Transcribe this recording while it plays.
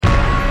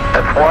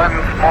It's one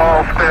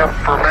small step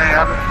for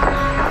man,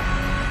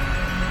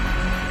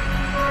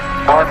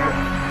 one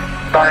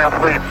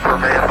giant leap for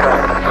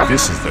mankind.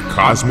 This is the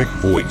Cosmick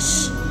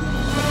Voice.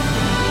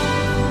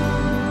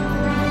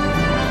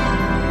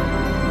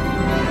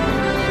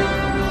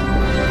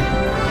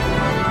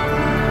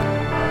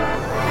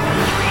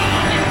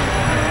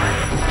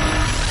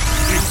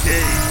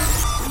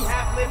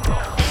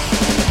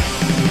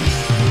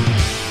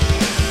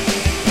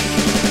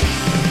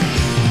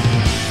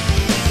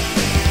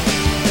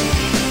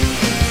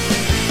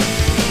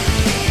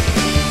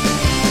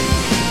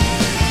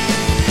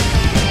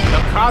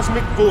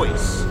 Cosmick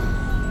Voice.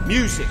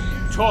 Music,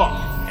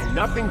 talk, and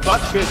nothing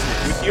but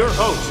business with your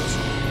hosts,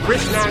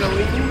 Chris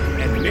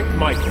Nanolini and Mick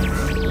Michaels.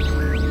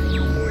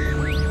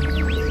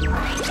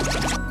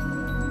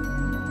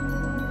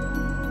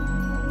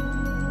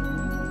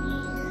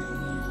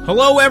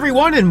 Hello,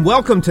 everyone, and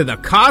welcome to the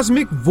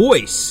Cosmick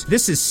Voice.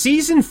 This is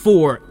Season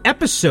 4,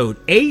 Episode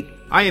 8.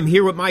 I am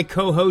here with my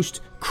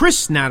co-host,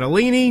 Chris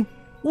Nanolini.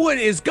 What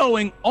is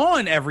going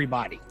on,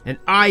 everybody? And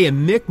I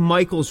am Mick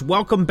Michaels.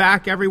 Welcome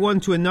back, everyone,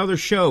 to another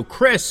show.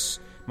 Chris,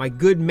 my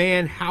good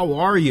man, how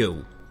are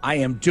you? I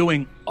am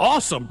doing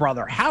awesome,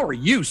 brother. How are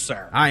you,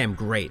 sir? I am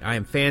great. I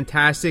am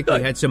fantastic. Good.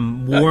 We had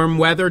some warm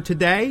weather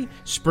today.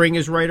 Spring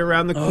is right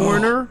around the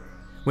corner.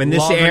 When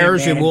this loving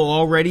airs, it will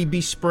already be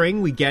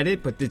spring. We get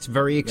it, but it's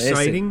very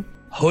exciting.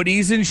 Listen,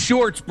 hoodies and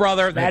shorts,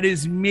 brother. That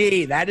is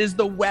me. That is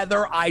the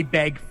weather I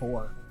beg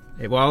for.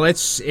 Well,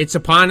 it's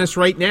upon us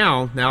right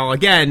now. Now,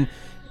 again,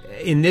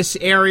 in this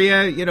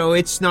area, you know,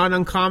 it's not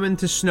uncommon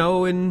to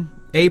snow in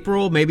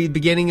April, maybe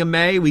beginning of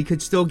May. We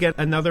could still get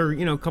another,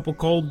 couple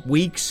cold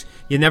weeks.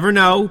 You never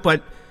know,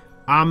 but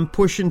I'm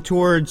pushing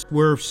towards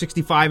we're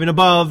 65 and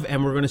above,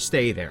 and we're going to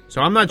stay there.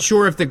 So I'm not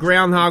sure if the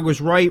groundhog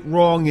was right,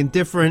 wrong,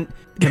 indifferent.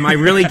 Am I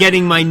really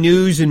getting my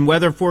news and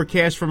weather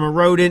forecast from a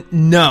rodent?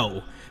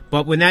 No.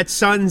 But when that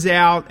sun's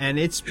out and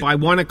it's by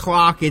 1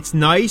 o'clock, it's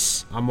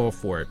nice, I'm all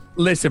for it.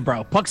 Listen,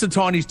 bro,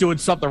 Puxatawny's doing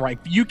something right.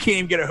 You can't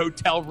even get a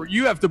hotel room.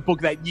 You have to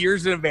book that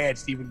years in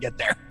advance to even get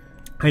there.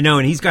 I know,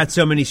 and he's got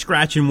so many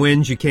scratch and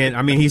wins, you can't.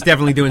 I mean, he's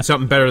definitely doing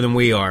something better than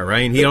we are,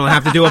 right? He don't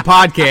have to do a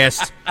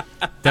podcast.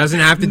 Doesn't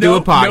have to do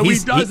a podcast. No, he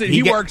doesn't.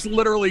 He works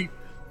literally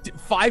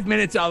 5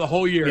 minutes out of the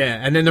whole year. Yeah,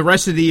 and then the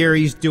rest of the year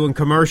he's doing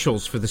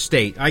commercials for the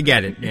state. I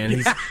get it,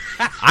 man.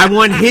 I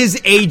want his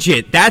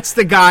agent. That's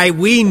the guy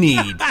we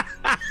need,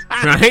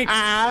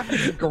 right?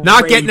 Great.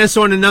 Not getting us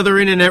on another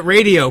internet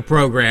radio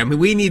program.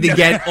 We need to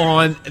get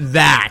on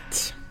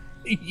that.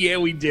 Yeah,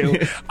 we do.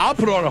 I'll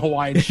put on a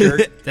Hawaiian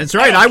shirt. That's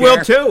right. I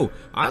will too.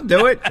 I'll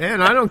do it,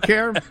 man. I don't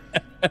care.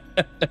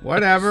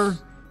 Whatever.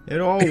 It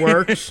all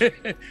works.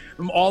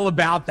 I'm all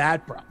about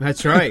that, bro.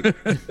 That's right.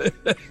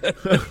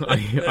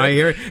 I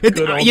hear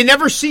it. You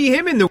never see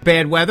him in the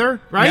bad weather,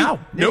 right?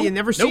 No. You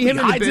never see him in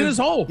the bad. He hides in his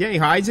hole. Yeah, he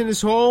hides in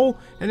his hole,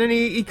 and then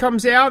he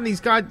comes out, and he's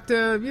got,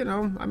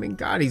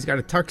 he's got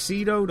a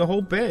tuxedo, the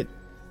whole bit.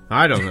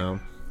 I don't know.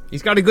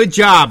 He's got a good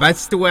job.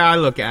 That's the way I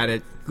look at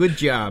it. Good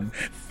job.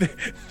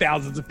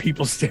 Thousands of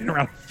people standing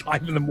around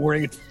 5 in the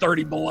morning. It's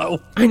 30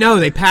 below. I know.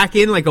 They pack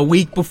in like a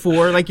week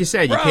before, like you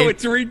said.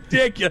 It's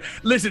ridiculous.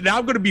 Listen, now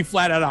I'm going to be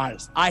flat out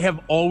honest. I have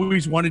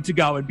always wanted to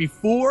go. And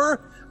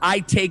before I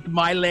take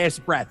my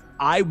last breath,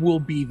 I will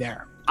be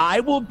there.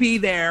 I will be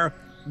there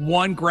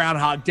one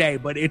Groundhog Day.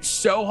 But it's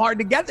so hard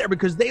to get there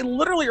because they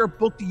literally are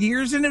booked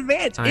years in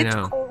advance. It's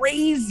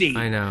crazy.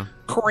 I know.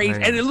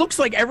 Crazy. And it looks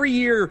like every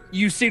year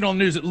you see it on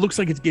the news, it looks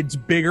like it gets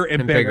bigger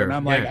and bigger. And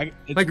I'm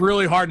it's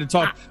really hard to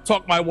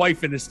talk my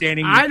wife into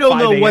standing. I don't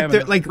know what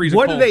they're like. What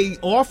cold. are they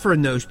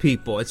offering those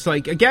people? It's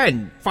like,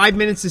 again, 5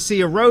 minutes to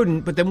see a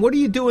rodent, but then what are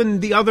you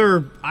doing the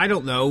other,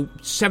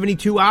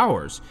 72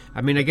 hours? I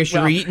mean, I guess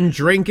you're eating,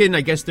 drinking.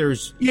 I guess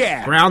there's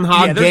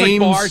groundhog there's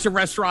games. Like bars and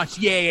restaurants.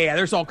 Yeah.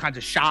 There's all kinds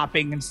of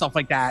shopping and stuff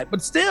like that.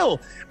 But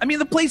still, I mean,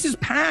 the place is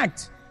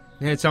packed.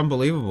 Yeah, it's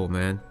unbelievable,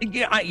 man.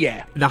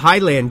 Yeah. The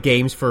Highland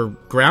Games for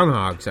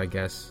groundhogs, I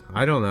guess.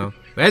 I don't know.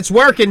 It's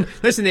working.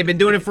 Listen, they've been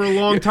doing it for a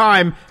long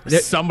time.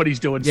 Somebody's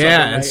doing something.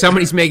 Yeah, right? and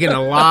somebody's making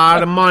a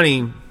lot of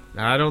money.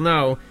 I don't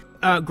know.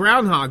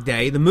 Groundhog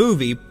Day, the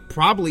movie,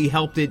 probably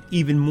helped it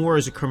even more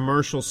as a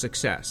commercial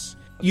success.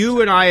 You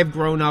and I have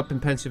grown up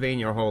in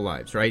Pennsylvania our whole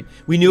lives, right?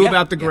 We knew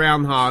about the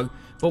groundhog.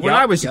 But when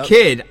I was a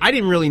kid, I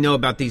didn't really know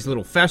about these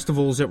little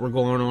festivals that were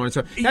going on.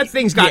 So that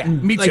thing's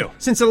gotten me too.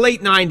 Since the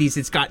late '90s,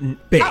 it's gotten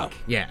big. Oh,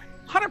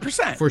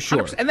 100% for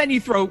sure. 100%. And then you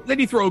throw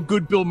a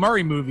good Bill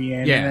Murray movie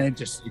in, and then it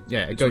just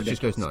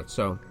goes nuts.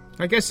 So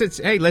I guess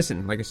it's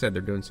listen, like I said,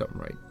 they're doing something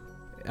right.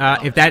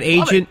 If that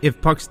agent, if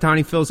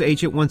Puxatawny Phil's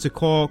agent wants to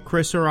call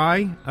Chris or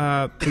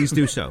I, please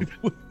do so.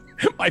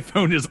 My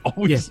phone is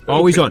always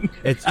always on.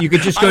 You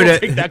could just go to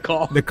take that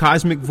call.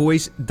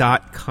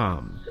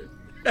 thecosmicvoice.com.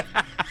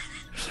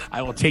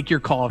 I will take your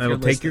call if I you're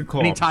will take your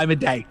call. Any time of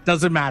day.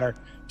 Doesn't matter.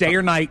 Day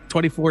or night,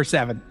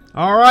 24/7.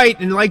 All right,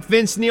 and like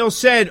Vince Neil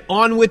said,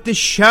 on with the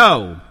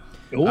show.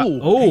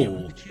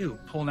 Look at you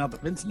pulling out the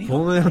Vince Neil.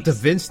 Pulling out the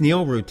Vince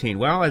Neil routine.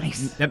 Well,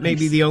 that may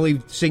be the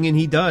only singing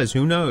he does.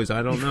 Who knows?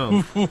 I don't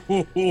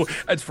know.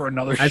 That's for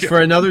another show. That's for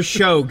another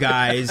show,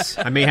 guys.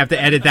 I may have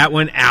to edit that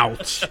one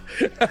out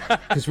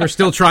because we're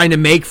still trying to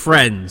make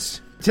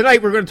friends.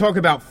 Tonight, we're going to talk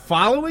about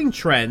following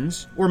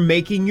trends or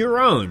making your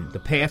own, the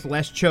path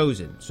less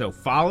chosen. So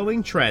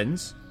following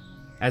trends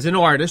as an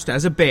artist,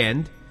 as a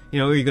band,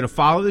 are you going to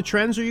follow the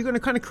trends or are you going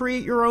to kind of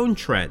create your own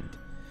trend?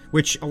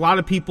 Which a lot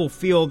of people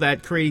feel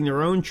that creating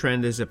their own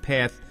trend is a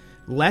path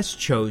less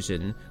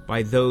chosen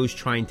by those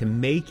trying to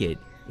make it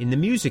in the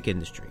music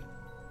industry.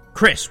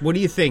 Chris, what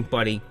do you think,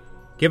 buddy?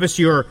 Give us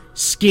your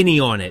skinny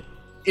on it.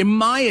 In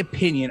my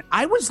opinion,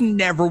 I was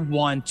never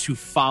one to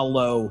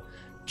follow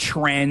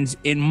trends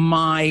in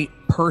my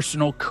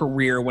personal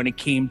career when it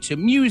came to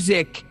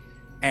music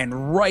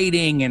and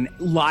writing and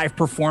live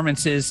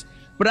performances.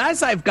 But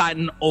as I've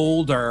gotten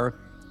older,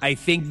 I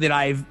think that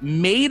I've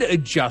made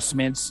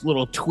adjustments,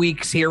 little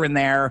tweaks here and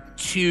there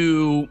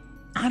to,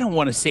 I don't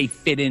want to say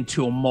fit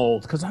into a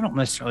mold, because I don't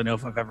necessarily know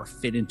if I've ever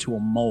fit into a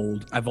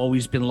mold. I've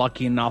always been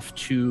lucky enough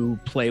to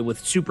play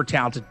with super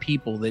talented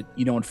people that,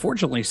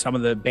 unfortunately, some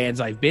of the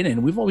bands I've been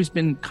in, we've always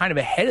been kind of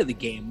ahead of the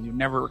game. We're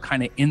never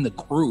kind of in the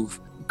groove.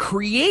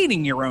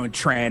 Creating your own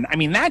trend, I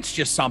mean, that's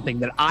just something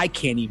that I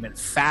can't even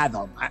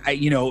fathom.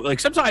 Like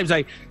sometimes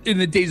in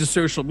the days of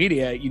social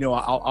media,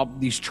 I'll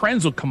these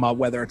trends will come up,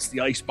 whether it's the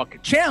ice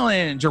bucket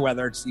challenge or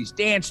whether it's these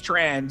dance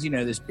trends,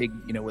 this big,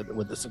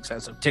 with the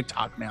success of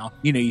TikTok now,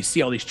 you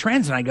see all these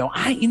trends and I go,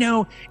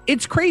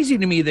 it's crazy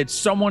to me that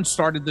someone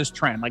started this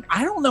trend. Like,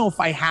 I don't know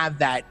if I have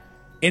that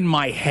in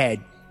my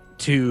head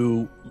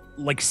to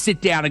like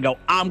sit down and go,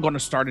 I'm going to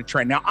start a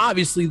trend. Now,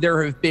 obviously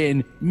there have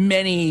been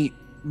many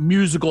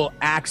musical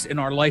acts in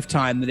our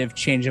lifetime that have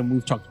changed, and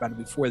we've talked about it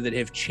before, that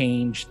have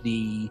changed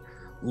the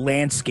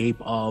landscape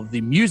of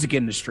the music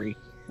industry,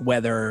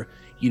 whether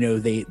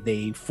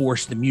they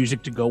forced the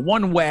music to go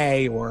one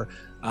way or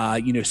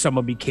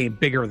someone became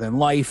bigger than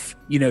life,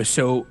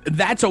 so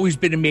that's always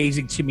been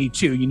amazing to me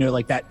too,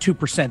 like that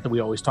 2% that we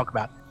always talk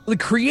about. Like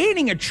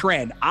creating a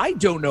trend, I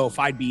don't know if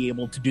I'd be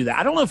able to do that.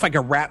 I don't know if I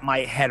could wrap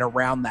my head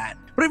around that.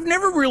 But I've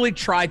never really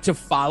tried to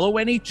follow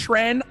any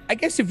trend. I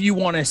guess if you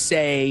want to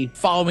say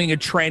following a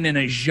trend in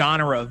a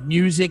genre of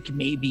music,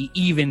 maybe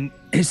even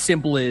as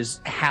simple as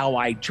how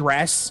I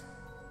dress,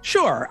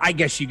 sure, I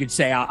guess you could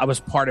say I was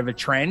part of a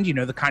trend.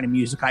 The kind of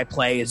music I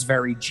play is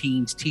very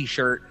jeans,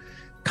 t-shirt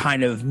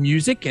kind of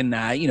music, and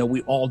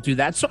we all do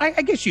that. So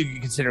I guess you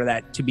could consider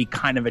that to be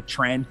kind of a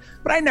trend.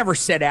 But I never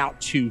set out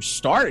to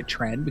start a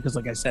trend because,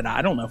 like I said,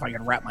 I don't know if I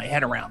can wrap my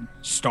head around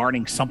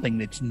starting something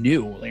that's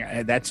new.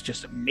 Like, that's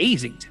just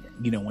amazing to me.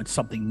 When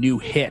something new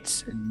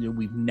hits and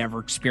we've never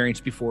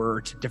experienced before, or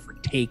it's a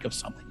different take of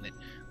something that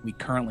we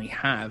currently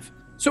have.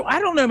 So I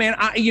don't know, man.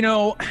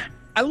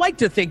 I like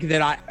to think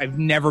that I've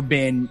never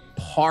been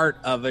part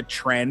of a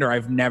trend, or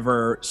I've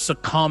never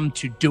succumbed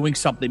to doing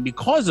something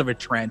because of a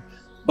trend.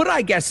 But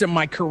I guess in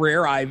my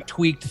career, I've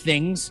tweaked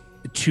things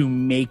to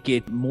make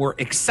it more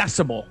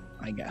accessible,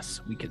 I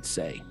guess we could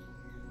say.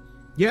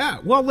 Yeah.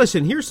 Well,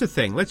 listen, here's the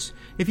thing.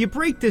 If you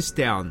break this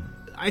down,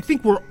 I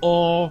think we're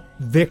all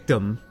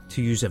victim,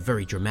 to use a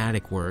very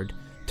dramatic word,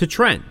 to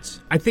trends.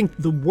 I think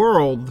the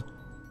world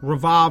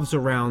revolves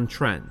around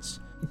trends.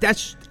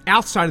 That's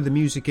outside of the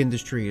music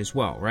industry as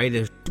well,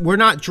 right? We're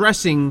not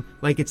dressing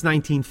like it's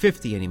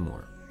 1950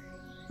 anymore.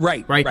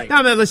 Right.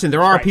 Now, listen,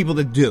 there are people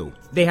that do.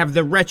 They have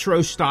the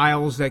retro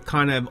styles that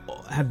kind of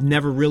have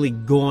never really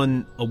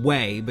gone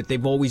away, but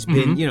they've always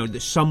been,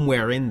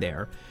 somewhere in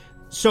there.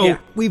 So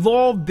we've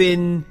all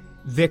been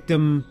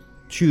victim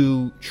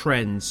to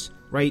trends,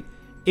 right?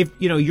 If,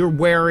 you're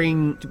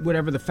wearing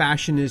whatever the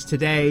fashion is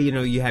today,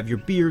 you have your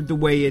beard the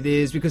way it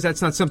is, because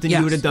that's not something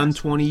you would have done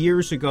 20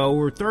 years ago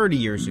or 30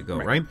 years ago,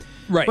 right?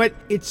 Right. But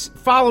it's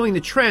following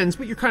the trends,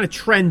 but you're kind of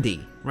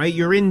trendy, right?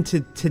 You're into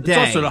today.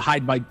 It's also to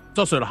hide my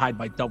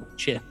double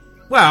chin.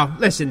 Well,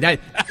 listen, that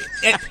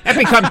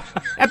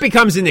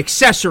becomes an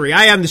accessory.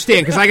 I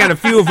understand, because I got a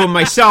few of them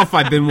myself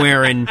I've been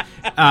wearing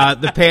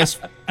the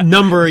past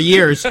number of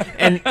years,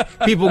 and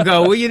people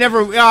go, well, you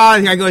never,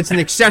 I go, it's an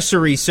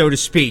accessory, so to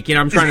speak.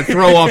 I'm trying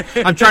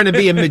to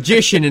be a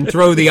magician and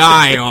throw the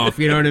eye off,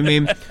 you know what I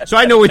mean? So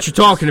I know what you're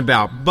talking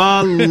about,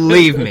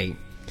 believe me.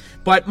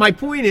 But my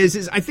point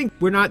is I think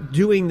we're not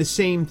doing the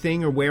same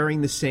thing or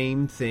wearing the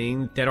same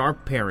thing that our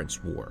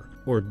parents wore.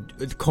 Or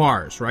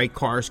cars, right?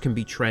 Cars can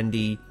be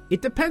trendy.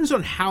 It depends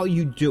on how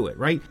you do it,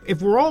 right?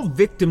 If we're all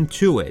victim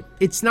to it,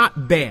 it's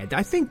not bad.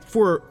 I think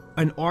for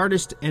an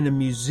artist and a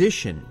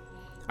musician,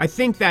 I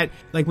think that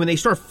like when they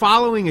start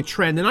following a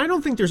trend, and I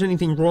don't think there's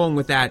anything wrong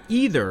with that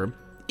either,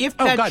 if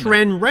that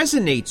trend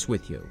resonates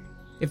with you.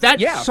 If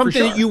that's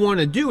something that you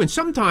want to do, and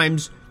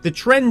sometimes the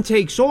trend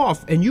takes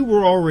off and you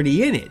were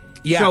already in it.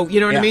 Yeah. So, you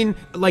know what I mean?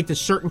 Like the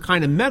certain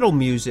kind of metal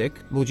music,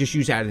 we'll just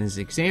use that as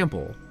an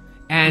example.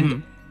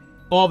 And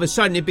all of a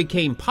sudden it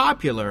became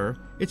popular.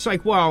 It's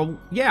like, well,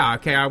 yeah,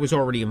 okay, I was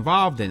already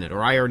involved in it,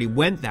 or I already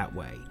went that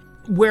way.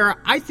 Where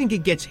I think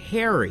it gets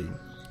hairy,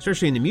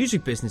 especially in the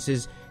music business,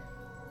 is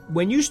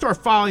when you start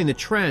following the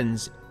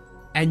trends,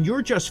 and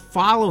you're just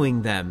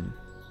following them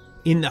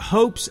in the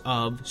hopes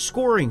of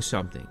scoring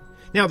something.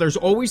 Now, there's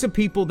always the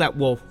people that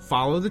will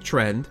follow the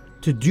trend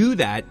to do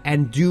that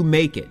and do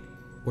make it,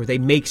 or they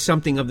make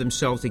something of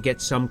themselves to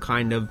get some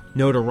kind of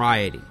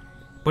notoriety.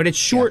 But it's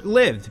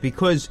short-lived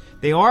because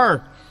they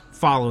are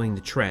following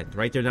the trend,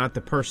 right? They're not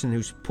the person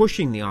who's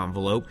pushing the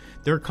envelope.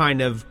 They're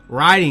kind of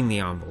riding the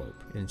envelope,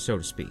 and so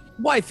to speak.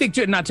 Well, I think,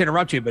 not to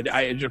interrupt you, but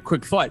a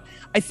quick thought.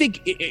 I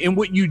think in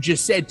what you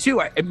just said,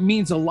 too, it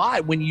means a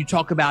lot when you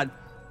talk about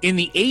in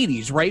the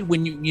 80s, right?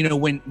 When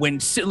when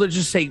let's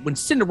just say when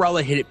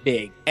Cinderella hit it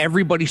big,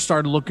 everybody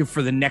started looking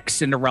for the next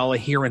Cinderella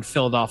here in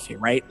Philadelphia,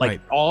 right?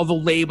 Like all the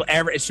label,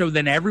 so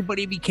then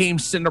everybody became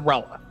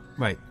Cinderella.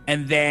 Right.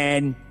 And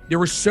then there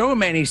were so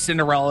many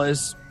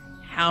Cinderellas,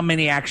 how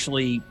many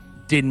actually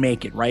didn't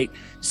make it, right?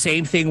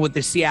 Same thing with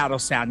the Seattle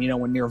sound.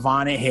 When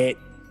Nirvana hit,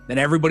 then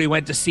everybody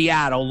went to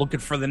Seattle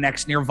looking for the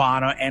next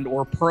Nirvana and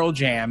or Pearl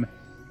Jam,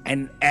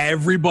 and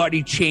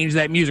everybody changed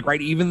that music, right?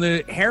 Even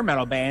the hair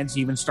metal bands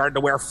even started to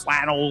wear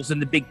flannels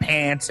and the big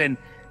pants, and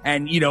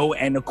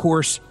of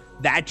course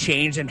that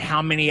changed. And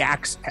how many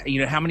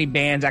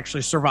bands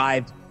actually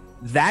survived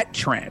that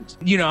trend?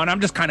 And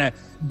I'm just kind of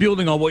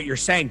building on what you're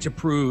saying to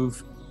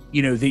prove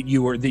that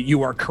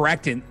you are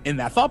correct in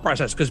that thought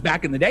process, because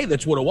back in the day,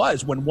 that's what it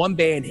was. When one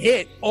band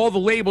hit, all the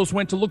labels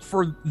went to look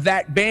for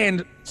that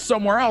band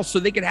somewhere else so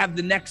they could have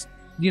the next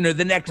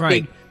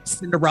big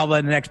Cinderella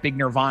and the next big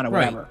Nirvana,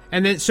 whatever.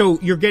 And then so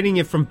you're getting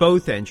it from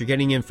both ends. You're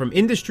getting it from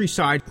industry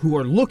side who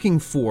are looking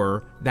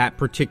for that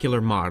particular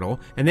model,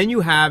 and then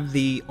you have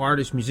the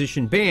artist,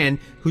 musician, band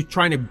who's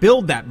trying to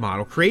build that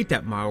model, create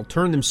that model,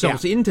 turn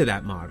themselves into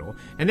that model,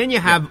 and then you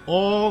have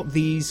all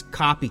these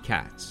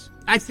copycats.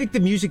 I think the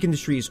music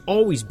industry has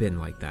always been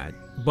like that,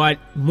 but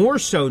more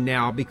so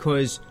now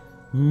because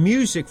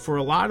music for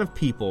a lot of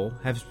people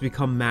has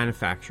become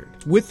manufactured.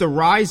 With the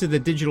rise of the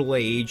digital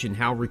age and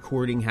how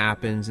recording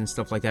happens and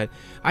stuff like that,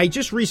 I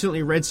just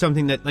recently read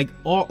something that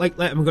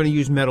I'm going to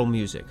use metal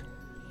music.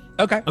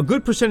 Okay. A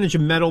good percentage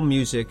of metal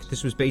music,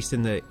 this was based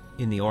in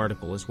the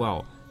article as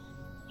well,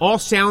 all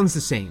sounds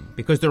the same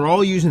because they're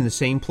all using the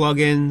same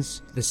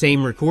plugins, the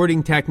same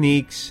recording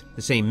techniques,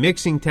 the same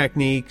mixing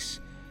techniques,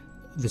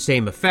 the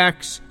same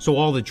effects, so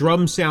all the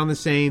drums sound the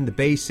same, the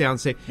bass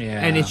sounds the same,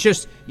 and it's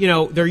just,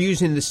 they're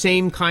using the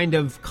same kind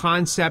of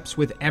concepts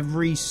with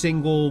every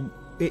single,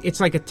 it's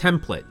like a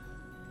template.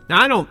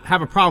 Now, I don't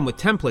have a problem with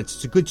templates.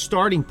 It's a good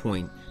starting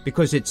point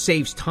because it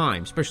saves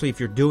time, especially if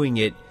you're doing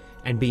it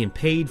and being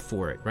paid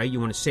for it, right?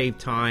 You want to save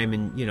time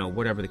and,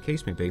 whatever the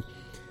case may be.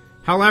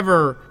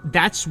 However,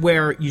 that's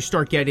where you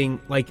start getting,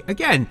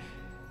 again,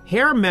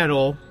 hair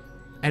metal.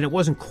 And it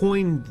wasn't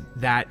coined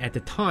that at the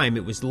time.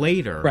 It was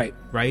later. Right.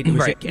 It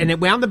was and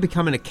it wound up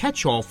becoming a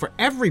catch-all for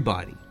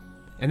everybody.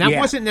 And that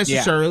wasn't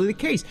necessarily the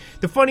case.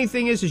 The funny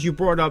thing is you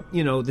brought up,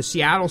 the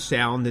Seattle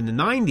sound in the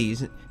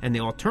 90s and the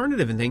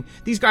alternative and thing.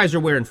 These guys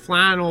are wearing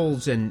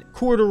flannels and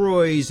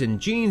corduroys and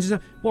jeans and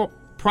stuff. Well,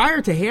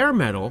 prior to hair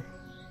metal,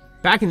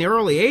 back in the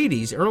early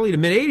to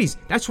mid-'80s,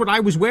 that's what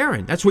I was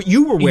wearing. That's what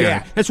you were wearing.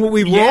 Yeah. That's what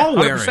we were all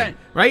wearing. 100%.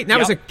 Right? And that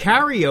was a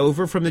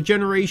carryover from the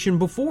generation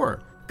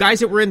before.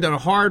 Guys that were into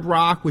hard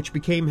rock, which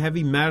became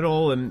heavy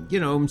metal,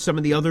 and, some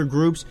of the other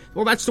groups,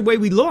 well, that's the way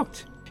we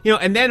looked.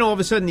 And then all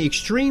of a sudden the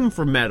extreme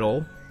for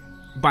metal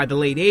by the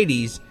late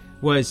 80s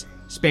was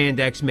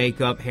spandex,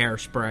 makeup,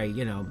 hairspray,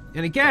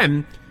 And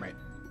again,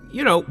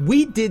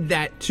 we did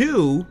that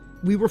too.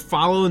 We were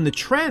following the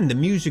trend, the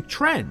music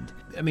trend.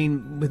 I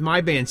mean, with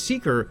my band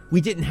Seeker,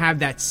 we didn't have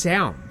that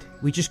sound.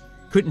 We just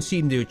couldn't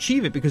seem to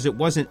achieve it because it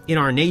wasn't in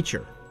our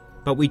nature.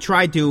 But we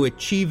tried to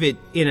achieve it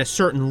in a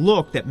certain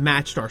look that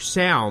matched our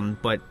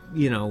sound, but,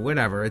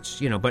 whatever.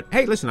 It's, but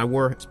hey, listen, I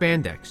wore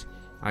spandex.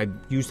 I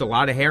used a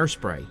lot of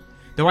hairspray.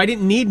 Though I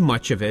didn't need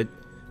much of it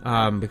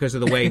because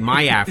of the way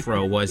my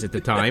afro was at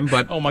the time.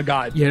 But oh, my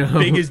God.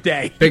 Big as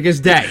day. Big as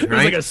day, right? It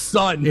was like a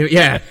sun.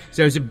 Yeah.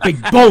 So it was a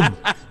big boom.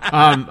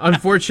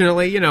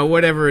 Unfortunately,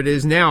 whatever it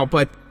is now.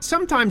 But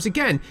sometimes,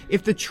 again,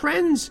 if the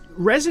trends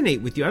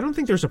resonate with you, I don't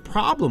think there's a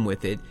problem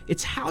with it.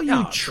 It's how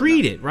you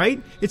treat it,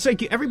 right? It's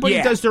like everybody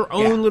does their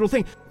own little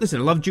thing. Listen,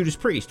 I love Judas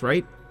Priest,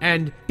 right?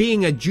 And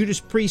being a Judas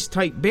Priest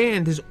type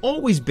band has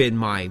always been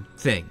my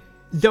thing.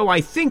 Though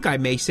I think I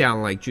may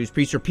sound like Judas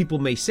Priest, or people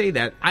may say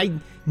that, I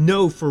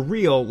know for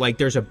real,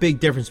 there's a big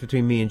difference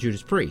between me and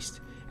Judas Priest.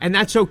 And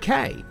that's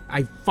okay.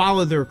 I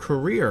follow their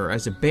career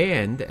as a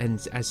band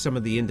and as some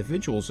of the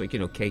individuals, like,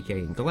 KK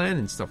and Glenn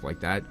and stuff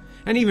like that.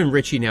 And even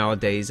Richie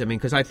nowadays,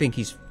 because I think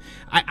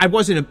I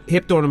wasn't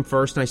hipped on him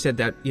first, and I said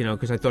that,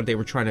 because I thought they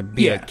were trying to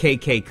be a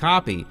KK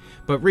copy.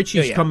 But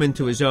Richie's come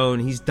into his own.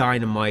 He's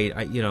dynamite.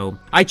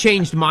 I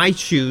changed my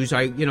shoes.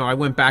 I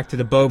went back to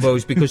the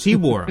Bobos because he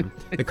wore them,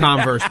 the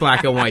Converse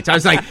black and whites. I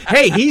was like,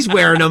 hey, he's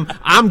wearing them.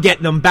 I'm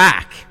getting them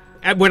back.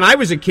 When I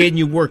was a kid and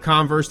you wore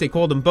Converse, they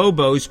called them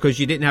Bobos because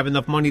you didn't have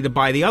enough money to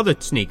buy the other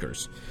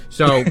sneakers.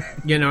 So,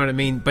 you know what I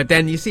mean? But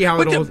then you see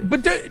how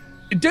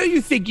do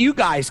you think you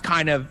guys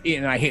kind of,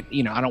 and I think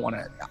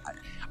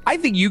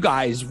you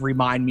guys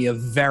remind me of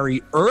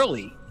very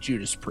early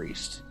Judas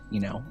Priest.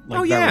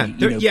 Oh,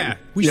 yeah.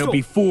 We still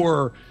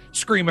before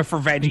Screaming for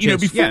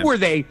Vengeance, before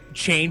they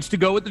changed to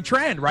go with the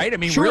trend, right? I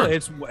mean, Sure. really,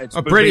 it's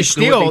a British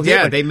Steel.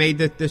 They made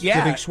the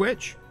big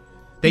switch.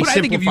 They but I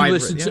think if you simplified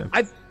listen it.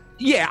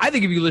 I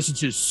think if you listen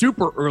to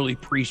super early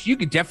Priest, you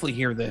could definitely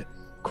hear the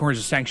Corners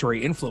of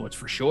Sanctuary influence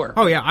for sure.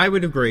 Oh yeah, I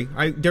would agree.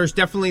 There's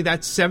definitely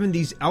that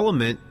 70s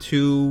element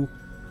to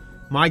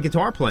my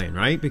guitar playing,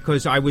 right?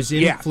 Because I was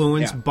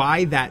influenced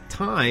by that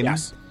time.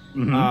 Yes.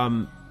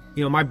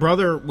 Mm-hmm. My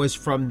brother was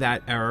from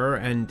that era,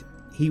 and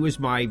he was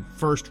my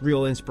first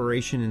real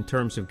inspiration in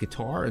terms of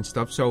guitar and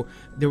stuff. So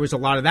there was a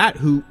lot of that.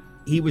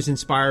 He was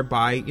inspired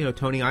by,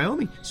 Tony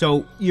Iommi.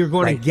 So you're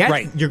going to get,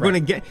 going to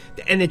get,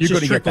 and it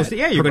just trickles.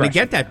 You're going to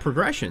get that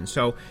progression.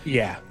 So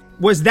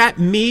was that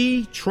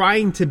me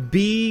trying to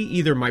be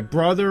either my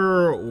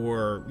brother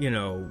or,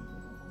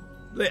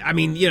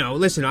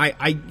 listen,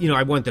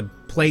 I wanted to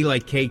play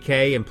like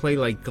KK and play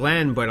like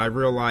Glenn, but I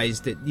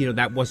realized that,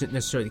 that wasn't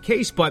necessarily the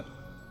case, but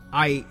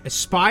I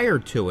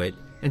aspired to it.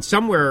 And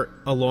somewhere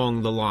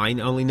along the line,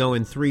 only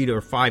knowing 3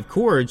 or 5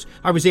 chords,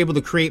 I was able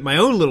to create my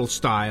own little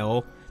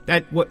style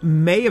that what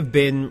may have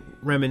been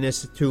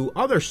reminiscent to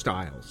other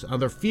styles,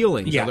 other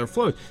feelings, other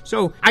flows.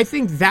 So I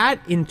think that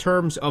in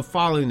terms of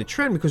following the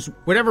trend, because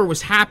whatever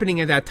was happening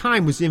at that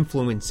time was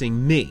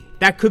influencing me.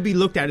 That could be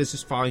looked at as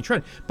just following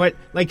trend. But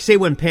like say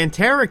when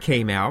Pantera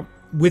came out,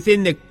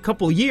 within the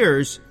couple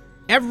years,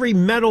 every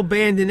metal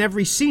band in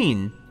every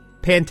scene,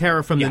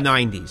 Pantera from the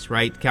 90s,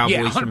 right?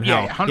 Cowboys from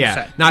Hell.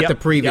 100%. Not the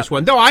previous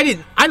one. Though I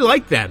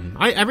like them.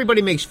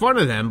 Everybody makes fun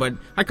of them, but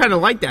I kind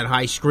of like that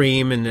high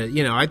scream and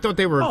I thought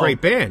they were a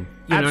great band.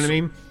 You know what I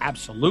mean?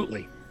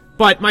 Absolutely.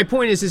 But my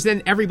point is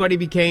then everybody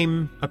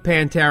became a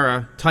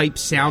Pantera type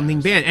sounding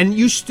band, and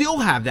you still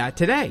have that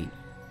today.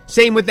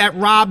 Same with that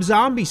Rob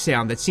Zombie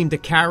sound that seemed to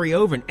carry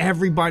over, and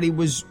everybody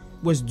was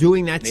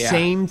doing that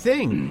same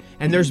thing.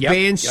 And there's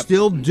bands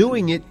still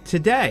doing it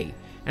today.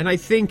 And I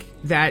think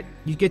that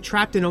you get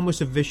trapped in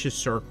almost a vicious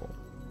circle.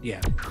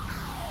 Yeah.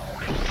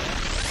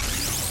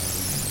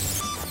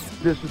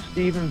 This is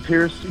Stephen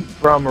Pearson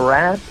from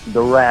Rat,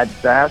 the Rat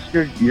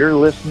Bastard. You're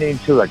listening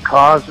to the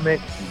Cosmick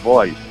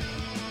Voice.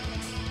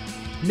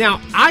 Now,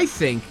 I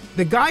think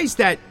the guys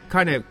that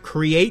kind of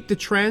create the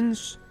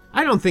trends,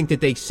 I don't think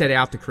that they set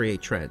out to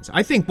create trends.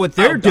 I think what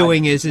they're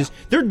doing is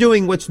they're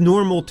doing what's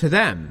normal to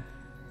them.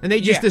 And they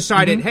just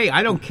decided, hey,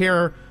 I don't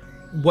care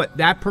what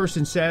that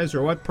person says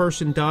or what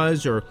person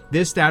does or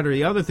this, that, or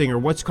the other thing or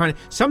what's kind of...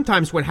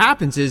 Sometimes what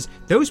happens is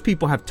those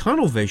people have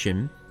tunnel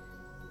vision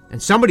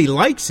and somebody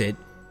likes it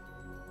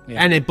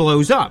and it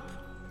blows up.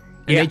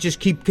 And they just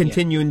keep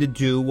continuing to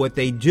do what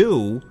they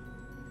do.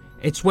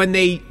 It's when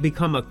they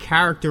become a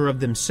character of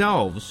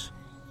themselves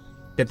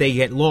that they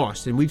get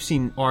lost. And we've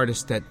seen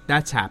artists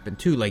that's happened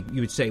too. Like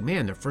you would say,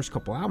 man, their first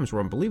couple albums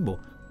were unbelievable.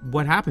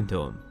 What happened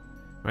to them?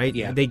 Right?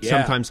 Yeah. They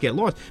sometimes get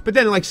lost. But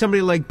then like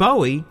somebody like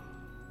Bowie,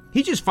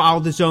 he just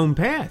followed his own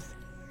path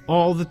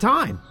all the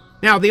time.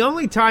 Now, the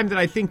only time that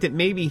I think that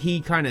maybe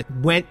he kind of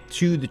went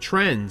to the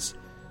trends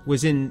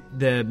was in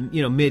the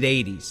mid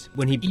 80s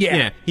when he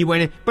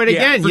went in. But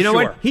again, you know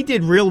what? He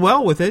did real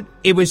well with it.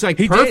 It was like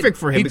perfect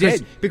for him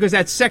because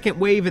that second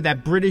wave of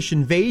that British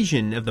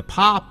invasion of the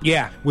pop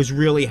was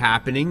really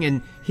happening,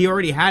 and he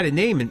already had a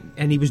name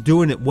and he was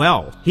doing it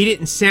well. He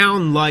didn't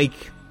sound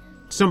like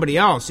somebody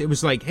else. It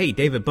was like, hey,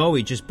 David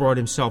Bowie just brought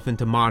himself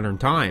into modern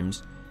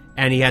times.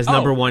 And he has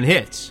number one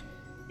hits.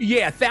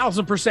 Yeah,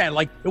 1,000%.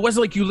 Like, it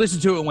wasn't like you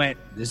listened to it and went,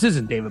 this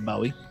isn't David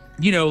Bowie.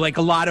 Like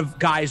a lot of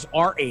guys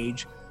our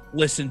age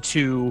listen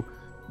to,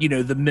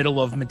 the middle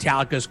of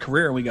Metallica's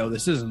career and we go,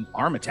 this isn't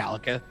our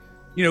Metallica.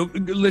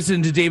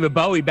 Listen to David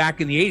Bowie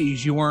back in the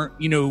 80s. You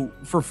weren't,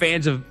 for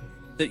fans of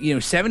the,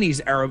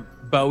 70s era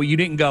Bowie, you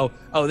didn't go,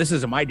 oh, this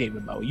isn't my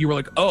David Bowie. You were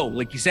like, oh,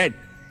 like you said,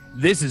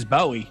 this is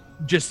Bowie.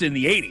 Just in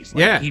the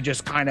 80s. He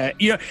just kind of,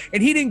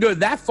 and he didn't go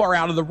that far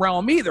out of the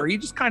realm either. He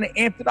just kind of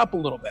amped it up a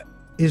little bit.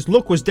 His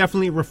look was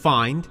definitely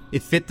refined.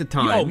 It fit the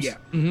times. Oh, yeah.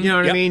 Mm-hmm. You know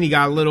what I mean? He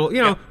got a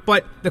little,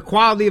 but the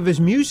quality of his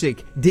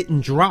music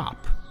didn't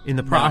drop in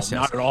the process. No,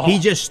 not at all. He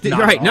just,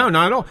 not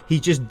at all. He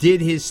just did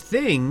his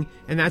thing,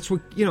 and that's what,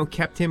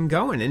 kept him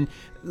going. And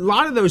a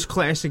lot of those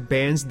classic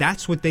bands,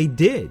 that's what they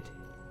did.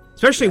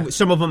 Especially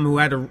some of them who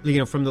had,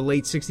 from the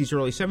late 60s,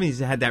 early 70s,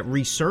 that had that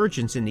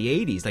resurgence in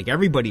the 80s. Like,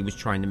 everybody was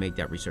trying to make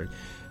that resurgence.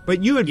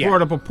 But you had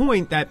brought up a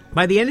point that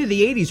by the end of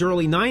the 80s,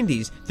 early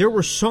 90s, there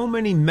were so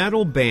many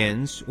metal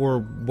bands, or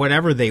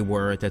whatever they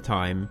were at the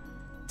time,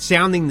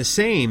 sounding the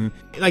same.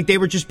 Like, they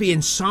were just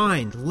being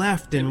signed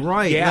left and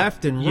right,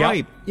 left and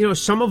right.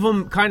 Some of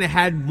them kind of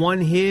had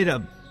one hit,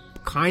 a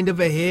kind of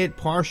a hit,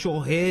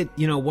 partial hit,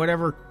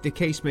 whatever the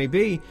case may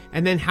be.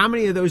 And then how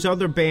many of those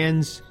other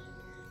bands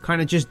kind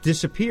of just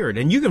disappeared?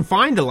 And you can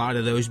find a lot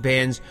of those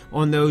bands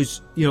on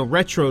those,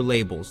 retro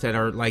labels that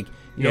are like,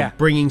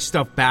 bringing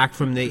stuff back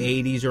from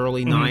the 80s,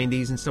 early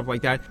 90s and stuff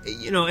like that.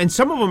 And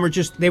some of them are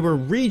just, they were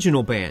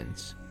regional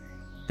bands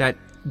that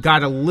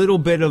got a little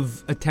bit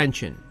of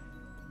attention.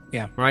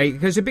 Yeah. Right?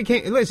 Because it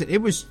became, listen,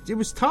 it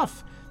was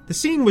tough. The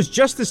scene was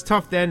just as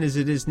tough then as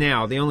it is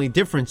now. The only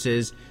difference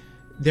is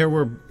there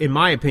were, in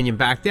my opinion,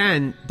 back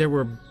then, there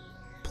were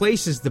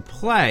places to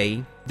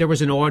play. There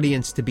was an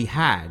audience to be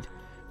had.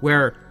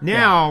 Where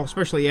now,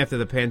 especially after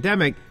the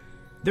pandemic,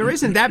 there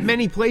isn't that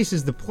many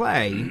places to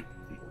play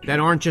that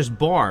aren't just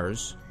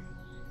bars.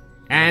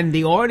 And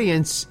the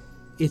audience,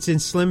 it's in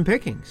slim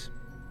pickings.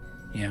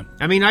 Yeah.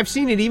 I mean, I've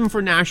seen it even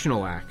for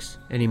national acts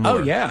anymore.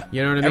 Oh, yeah.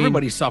 You know what I mean?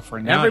 Everybody's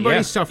suffering now.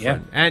 Everybody's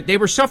suffering. Yeah. And they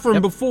were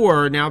suffering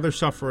before, now they're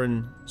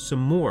suffering some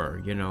more,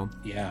 you know?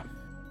 Yeah.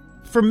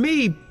 For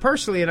me,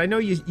 personally, and I know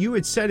you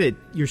had said it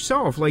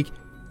yourself, like,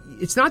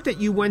 it's not that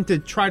you went to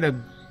try to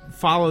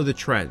follow the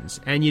trends,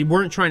 and you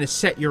weren't trying to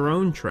set your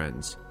own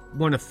trends. You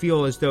want to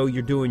feel as though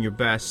you're doing your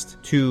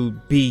best to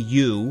be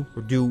you,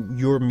 or do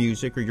your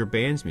music or your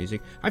band's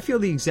music. I feel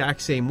the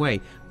exact same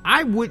way.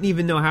 I wouldn't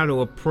even know how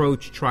to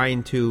approach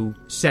trying to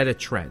set a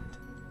trend.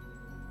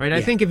 Right?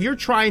 I think if you're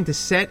trying to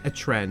set a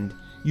trend,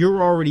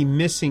 you're already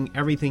missing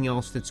everything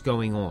else that's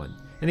going on.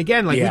 And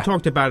again, like we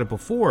talked about it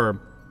before,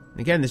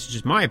 again, this is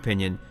just my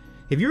opinion,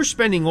 if you're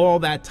spending all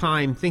that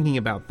time thinking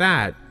about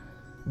that,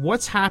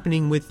 what's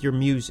happening with your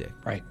music?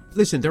 Right.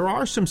 Listen, there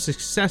are some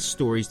success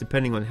stories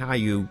depending on how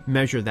you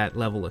measure that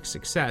level of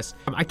success.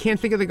 I can't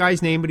think of the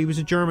guy's name, but he was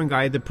a German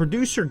guy. The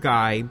producer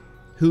guy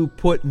who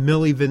put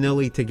Milli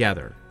Vanilli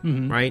together,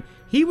 right?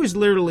 He was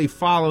literally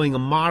following a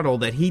model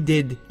that he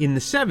did in the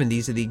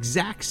 70s of the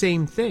exact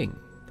same thing,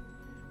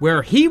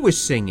 where he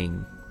was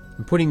singing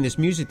and putting this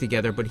music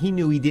together, but he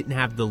knew he didn't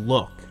have the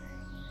look.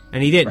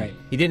 And he didn't. Right.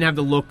 He didn't have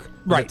the look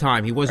at the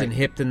time. He wasn't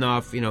hipped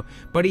enough, you know.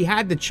 But he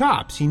had the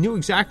chops. He knew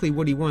exactly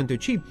what he wanted to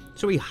achieve.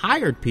 So he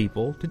hired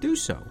people to do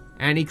so.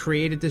 And he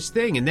created this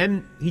thing. And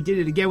then he did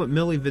it again with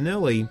Milli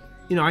Vanilli.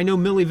 You know, I know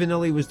Milli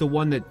Vanilli was the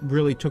one that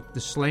really took the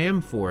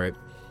slam for it.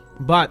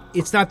 But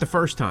it's not the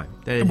first time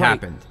that it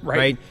happened,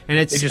 right? And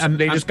it's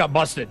they just got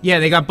busted. Yeah,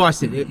 they got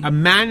busted. A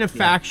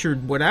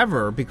manufactured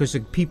whatever because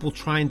of people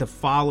trying to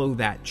follow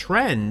that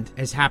trend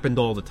has happened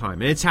all the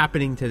time. And it's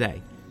happening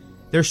today.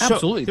 There's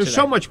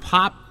so much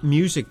pop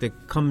music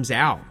that comes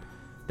out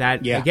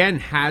that, again,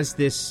 has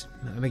this,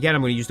 again,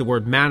 I'm going to use the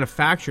word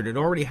manufactured. It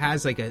already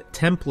has like a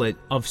template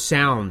of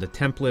sound, a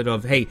template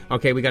of, hey,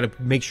 okay, we got to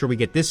make sure we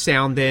get this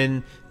sound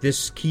in,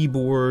 this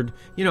keyboard,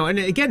 you know, and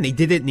again, they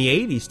did it in the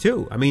 80s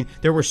too. I mean,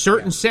 there were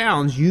certain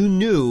sounds you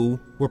knew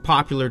were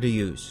popular to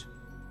use.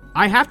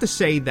 I have to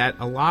say that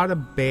a lot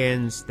of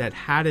bands that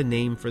had a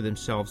name for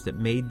themselves that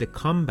made the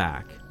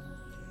comeback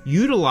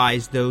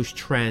utilized those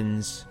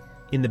trends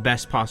in the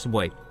best possible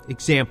way.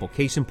 Example,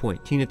 case in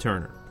point, Tina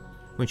Turner.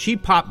 When she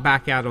popped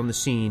back out on the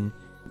scene,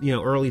 you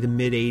know, early to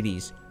mid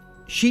 80s,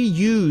 she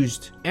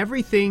used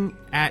everything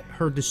at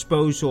her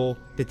disposal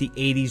that the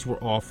 80s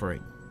were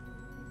offering.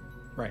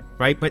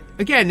 Right? But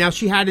again, now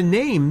she had a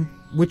name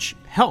which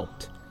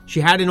helped.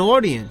 She had an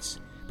audience,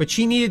 but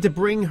she needed to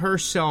bring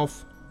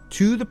herself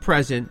to the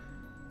present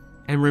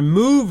and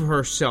remove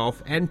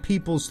herself and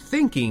people's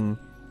thinking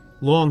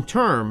long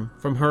term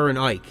from her and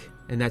Ike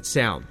and that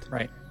sound.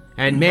 Right.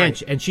 And man,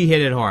 and she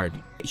hit it hard.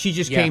 She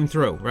just came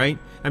through, right?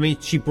 I mean,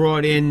 she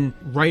brought in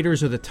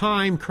writers of the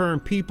time,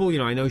 current people. You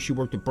know, I know she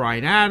worked with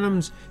Bryan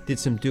Adams, did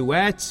some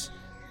duets.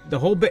 The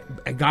whole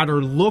bit got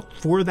her look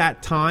for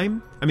that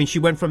time. I mean, she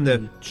went from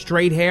the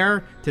straight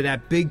hair to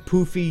that big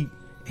poofy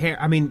hair.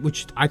 I mean,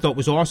 which I thought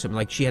was awesome.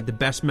 Like, she had the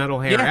best metal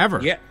hair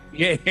ever. Yeah.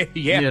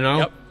 You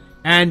know?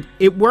 And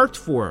it worked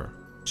for her.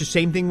 Just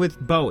same thing with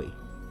Bowie,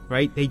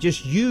 right? They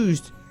just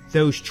used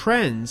those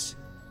trends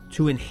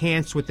to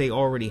enhance what they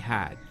already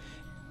had.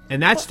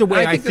 And that's the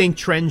way I think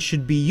trends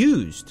should be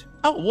used.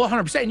 Oh, well,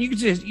 100%. And you could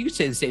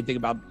say the same thing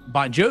about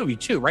Bon Jovi,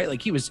 too, right?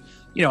 Like, he was,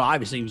 you know,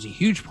 obviously he was a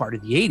huge part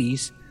of the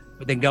 80s,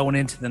 but then going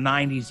into the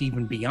 90s,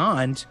 even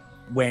beyond,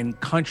 when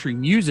country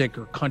music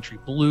or country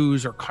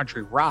blues or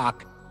country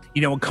rock,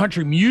 you know, when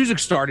country music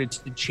started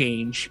to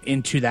change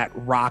into that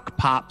rock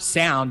pop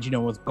sound, you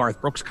know, with Garth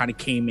Brooks kind of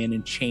came in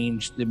and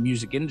changed the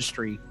music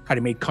industry, kind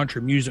of made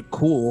country music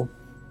cool.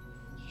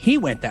 He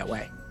went that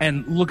way.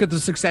 And look at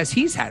the success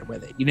he's had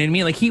with it. You know what I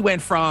mean? Like, he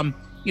went from,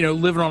 you know,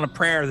 living on a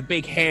prayer, the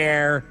big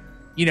hair,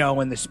 you know,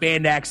 and the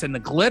spandex and the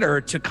glitter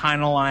to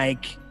kind of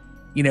like,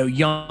 you know,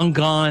 Young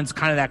Guns,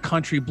 kind of that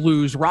country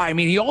blues rock. I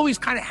mean, he always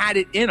kind of had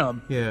it in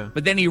him. Yeah.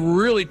 But then he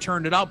really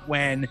turned it up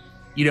when,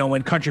 you know,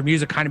 when country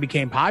music kind of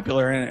became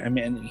popular. And I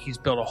mean, he's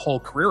built a whole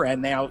career.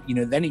 And now, you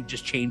know, then he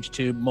just changed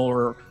to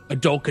more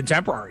adult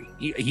contemporary.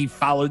 He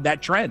followed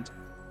that trend.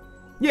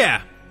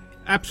 Yeah,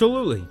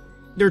 absolutely.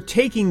 They're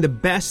taking the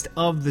best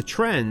of the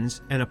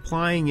trends and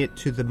applying it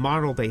to the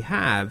model they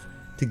have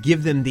to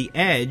give them the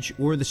edge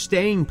or the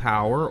staying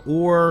power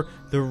or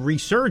the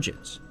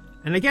resurgence.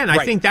 And again,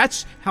 I think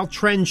that's how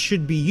trends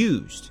should be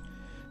used.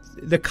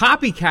 The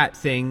copycat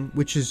thing,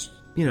 which is,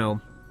 you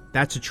know,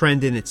 that's a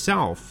trend in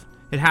itself.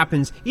 It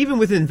happens even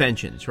with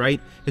inventions,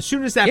 right? As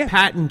soon as that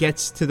patent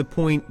gets to the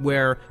point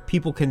where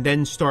people can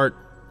then start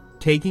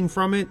taking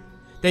from it,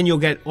 then you'll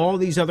get all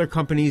these other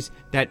companies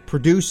that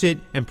produce it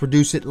and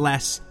produce it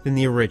less than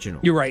the original.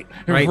 You're right.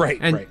 Right.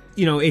 And,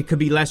 you know, it could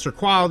be lesser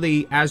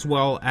quality as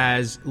well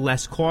as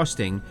less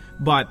costing,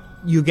 but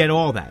you get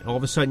all that. All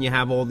of a sudden you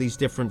have all these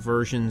different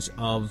versions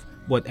of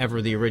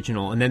whatever the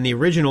original, and then the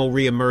original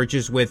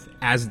reemerges with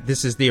as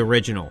this is the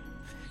original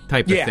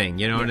type of thing.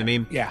 You know what I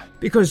mean? Yeah.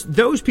 Because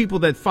those people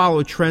that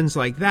follow trends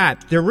like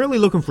that, they're really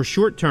looking for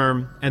short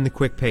term and the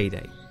quick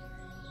payday.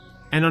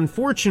 And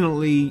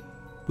unfortunately,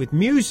 with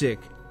music,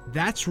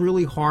 that's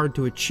really hard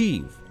to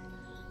achieve.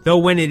 Though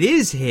when it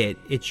is hit,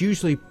 it's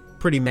usually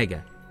pretty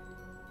mega.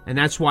 And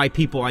that's why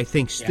people, I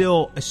think,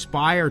 still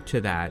aspire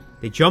to that.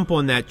 They jump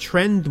on that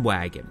trend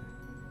wagon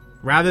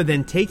rather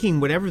than taking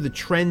whatever the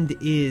trend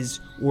is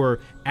or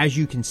as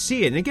you can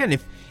see it. And again,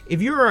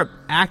 if you're an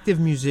active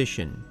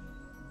musician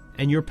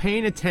and you're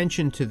paying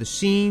attention to the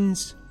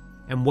scenes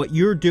and what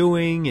you're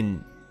doing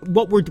and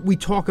what we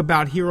talk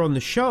about here on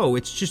the show,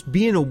 it's just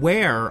being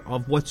aware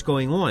of what's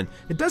going on.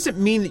 It doesn't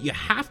mean that you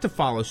have to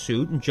follow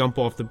suit and jump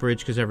off the bridge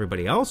because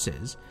everybody else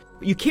is.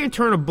 But you can't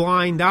turn a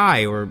blind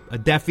eye or a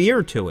deaf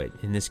ear to it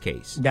in this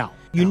case. No.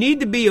 You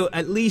need to be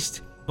at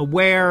least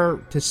aware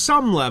to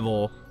some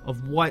level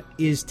of what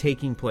is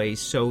taking place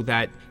so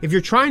that if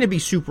you're trying to be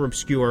super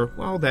obscure,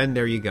 well, then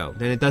there you go.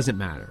 Then it doesn't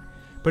matter.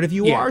 But if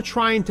you are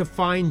trying to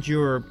find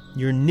your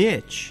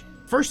niche,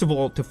 first of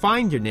all, to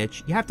find your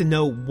niche, you have to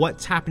know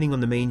what's happening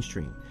on the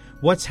mainstream,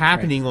 what's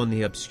happening on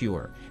the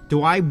obscure.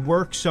 Do I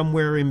work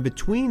somewhere in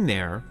between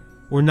there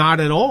or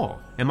not at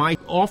all? Am I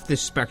off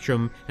this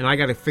spectrum and I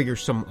got to figure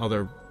some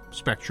other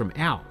spectrum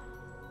out?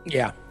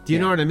 Yeah. Do you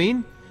know what I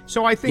mean?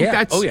 So I think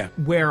that's Oh, yeah.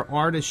 where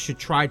artists should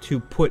try to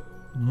put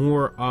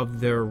more of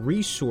their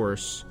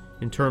resource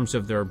in terms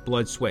of their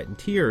blood, sweat, and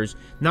tears,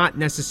 not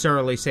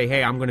necessarily say,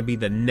 hey, I'm going to be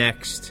the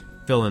next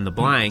fill in the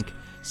blank.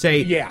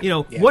 Say,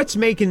 what's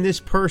making this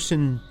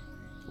person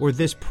or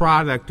this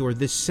product or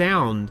this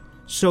sound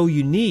so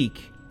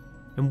unique?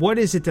 And what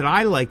is it that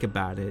I like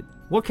about it?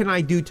 What can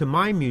I do to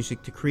my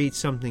music to create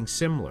something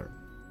similar?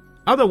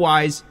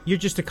 Otherwise, you're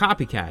just a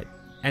copycat,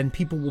 and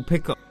people will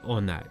pick up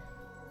on that.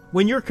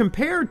 When you're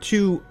compared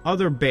to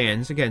other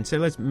bands, again, say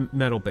let's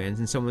metal bands,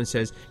 and someone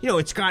says,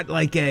 it's got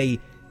like a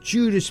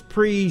Judas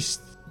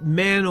Priest,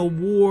 Man of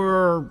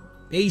War,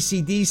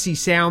 AC/DC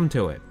sound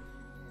to it.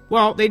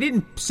 Well, they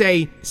didn't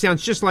say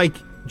sounds just like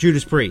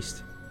Judas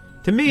Priest.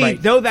 To me,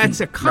 though that's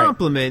a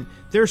compliment,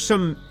 there's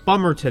some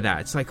bummer to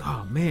that. It's like,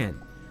 oh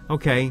man,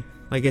 okay,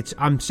 like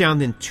I'm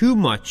sounding too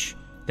much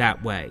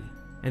that way.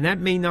 And that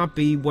may not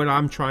be what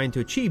I'm trying to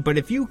achieve. But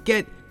if you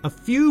get a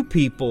few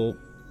people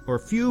or a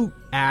few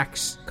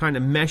acts kind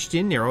of meshed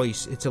in there,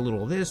 it's a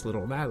little of this,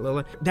 little of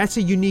that, that's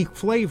a unique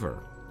flavor.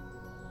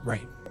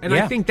 Right. And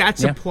I think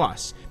that's a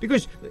plus.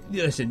 Because,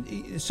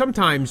 listen,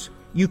 sometimes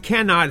you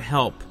cannot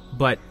help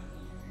but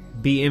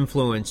be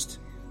influenced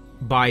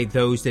by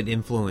those that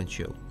influence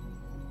you.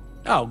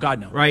 Oh,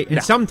 God, no. Right?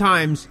 And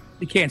sometimes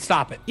you can't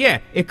stop it. Yeah,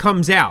 it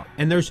comes out,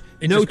 and there's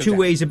no two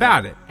ways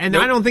about it. And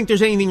I don't think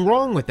there's anything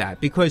wrong with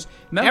that, because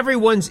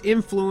everyone's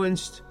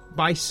influenced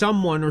by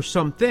someone or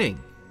something.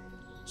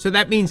 So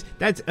that means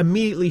that's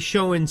immediately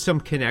showing some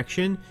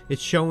connection.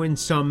 It's showing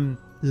some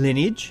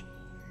lineage,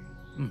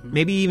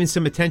 maybe even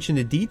some attention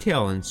to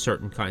detail in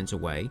certain kinds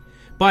of way.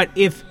 But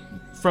if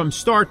from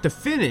start to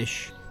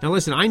finish, now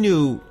listen, I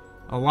knew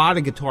a lot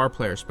of guitar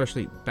players,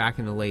 especially back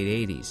in the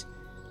late 80s.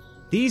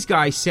 These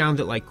guys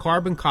sounded like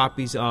carbon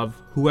copies of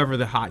whoever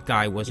the hot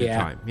guy was at the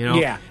time,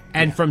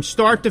 And from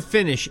start to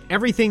finish,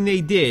 everything they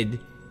did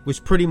was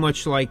pretty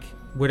much like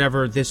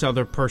whatever this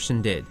other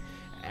person did.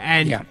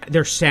 And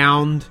their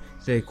sound,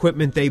 the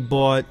equipment they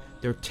bought,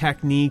 their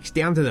techniques,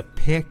 down to the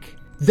pick.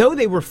 Though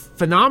they were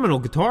phenomenal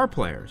guitar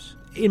players,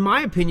 in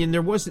my opinion,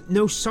 there was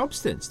no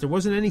substance. There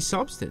wasn't any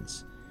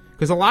substance.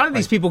 Because a lot of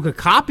these people could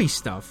copy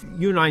stuff.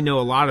 You and I know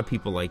a lot of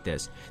people like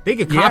this. They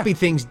could copy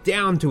things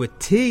down to a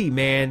T,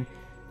 man.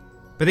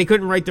 But they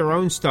couldn't write their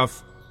own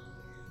stuff.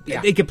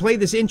 Yeah. They could play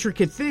this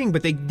intricate thing,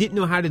 but they didn't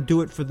know how to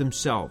do it for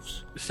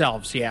themselves.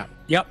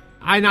 Yep.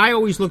 And I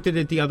always looked at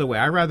it the other way.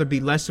 I'd rather be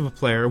less of a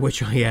player,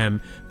 which I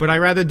am, but I'd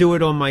rather do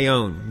it on my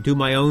own, do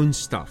my own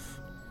stuff,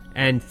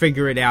 and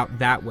figure it out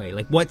that way.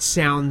 Like, what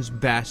sounds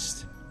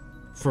best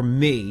for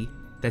me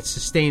that's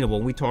sustainable?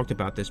 And we talked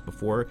about this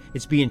before.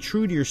 It's being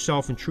true to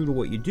yourself and true to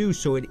what you do,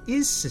 so it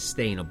is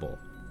sustainable.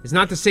 It's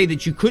not to say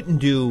that you couldn't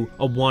do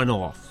a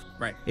one-off.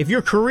 Right. If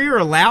your career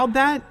allowed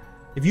that,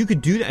 if you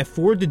could do that,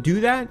 afford to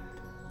do that,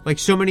 like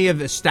so many of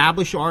the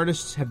established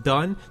artists have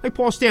done, like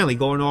Paul Stanley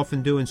going off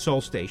and doing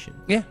Soul Station.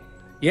 Yeah.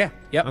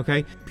 Yep.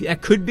 Okay.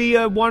 That could be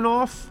a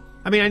one-off.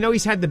 I mean, I know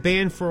he's had the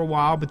band for a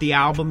while, but the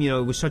album, it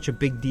was such a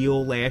big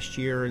deal last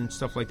year and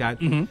stuff like that.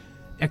 Mm-hmm.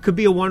 That could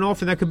be a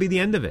one-off, and that could be the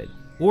end of it.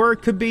 Or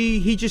it could be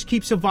he just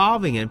keeps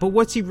evolving it. But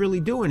what's he really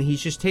doing?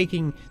 He's just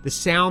taking the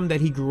sound that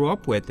he grew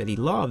up with, that he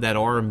loved, that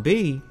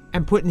R&B,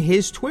 and putting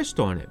his twist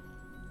on it.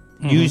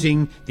 Mm-hmm.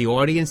 Using the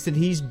audience that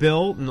he's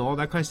built and all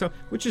that kind of stuff,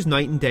 which is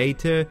night and day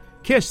to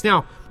Kiss.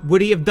 Now,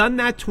 would he have done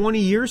that 20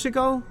 years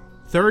ago?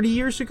 30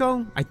 years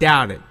ago? I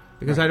doubt it,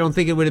 because I don't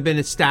think it would have been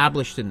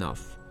established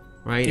enough,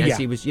 right? As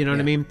he was, what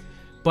I mean?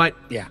 But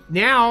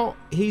now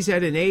he's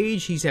at an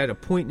age, he's at a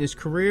point in his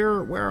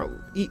career where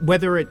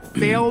whether it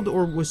failed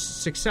or was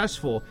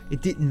successful,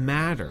 it didn't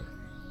matter,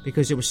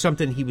 because it was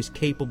something he was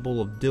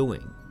capable of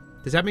doing.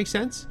 Does that make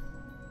sense?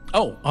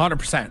 Oh,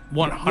 100%. 100%.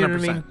 You know what I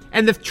mean?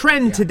 And the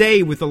trend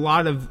today with a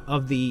lot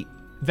of the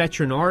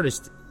veteran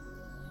artists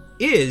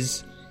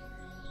is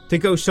to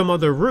go some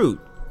other route,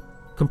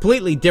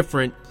 completely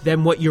different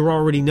than what you're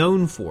already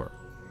known for.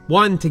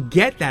 One, to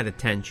get that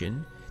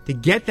attention, to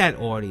get that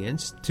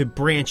audience, to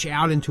branch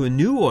out into a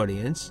new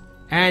audience.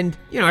 And,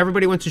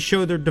 everybody wants to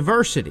show their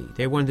diversity.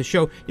 They wanted to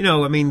show,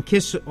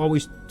 Kiss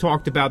always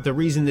talked about the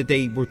reason that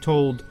they were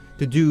told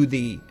to do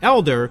The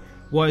Elder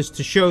was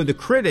to show the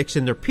critics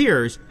and their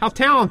peers how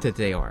talented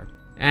they are.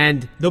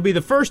 And they'll be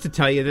the first to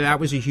tell you that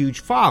was a huge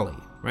folly,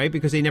 right?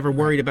 Because they never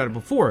worried about it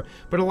before.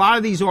 But a lot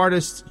of these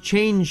artists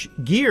change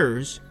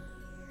gears,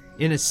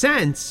 in a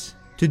sense,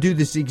 to do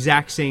this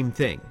exact same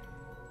thing.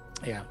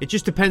 Yeah. It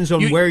just depends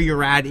on where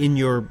you're at in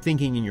your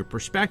thinking and your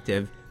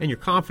perspective and your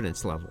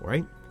confidence level,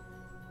 right?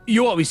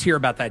 You always hear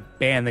about that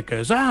band that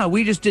goes,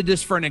 we just did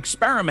this for an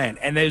experiment.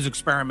 And those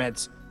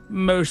experiments,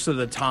 most of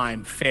the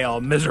time,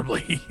 fail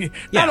miserably.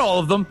 Not all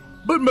of them,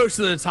 but most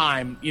of the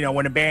time,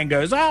 when a band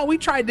goes, we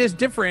tried this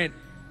different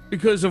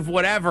because of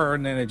whatever,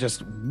 and then it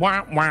just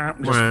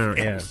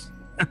fails.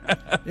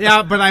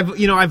 Yeah, but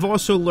I've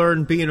also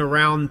learned being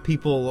around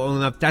people long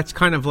enough, that's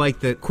kind of like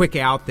the quick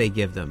out they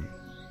give them.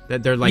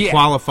 That they're like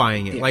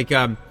qualifying it. Yeah.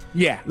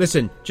 Like,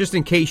 listen, just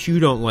in case you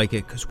don't like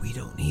it, because we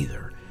don't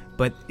either.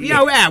 But,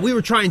 we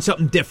were trying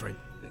something different.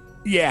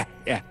 Yeah.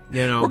 We're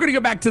going to go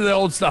back to the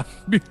old stuff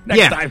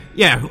next time.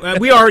 Yeah,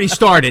 we already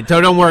started,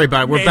 so don't worry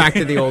about it. We're back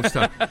to the old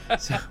stuff.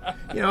 So,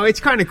 it's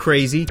kind of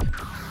crazy.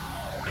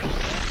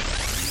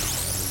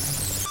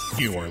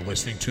 You are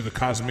listening to The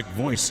Cosmic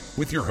Voice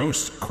with your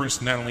hosts, Chris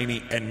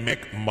Natalini and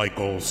Mick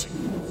Michaels.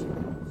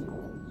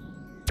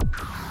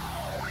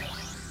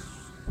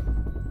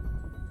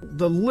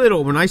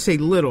 When I say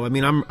little, I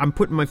mean, I'm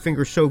putting my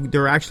finger so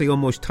they're actually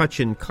almost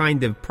touching,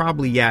 kind of,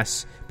 probably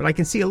yes, but I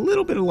can see a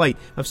little bit of light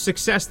of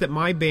success that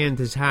my band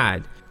has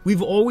had.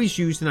 We've always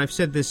used, and I've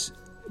said this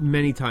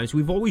many times,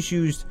 we've always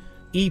used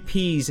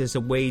EPs as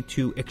a way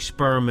to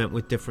experiment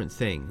with different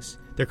things.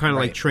 They're kind of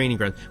like training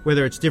grounds,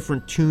 whether it's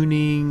different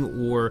tuning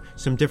or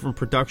some different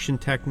production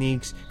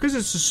techniques. Because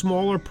it's a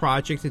smaller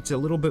project, it's a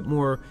little bit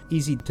more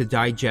easy to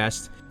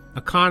digest.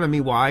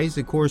 Economy-wise,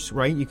 of course,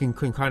 right? You can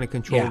kind of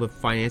control the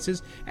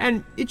finances,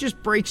 and it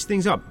just breaks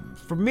things up.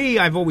 For me,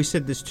 I've always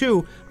said this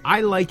too,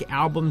 I like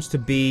albums to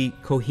be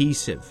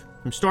cohesive.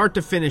 From start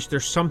to finish,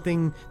 there's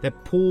something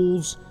that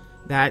pulls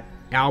that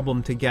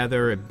album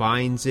together, it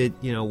binds it,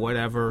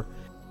 whatever.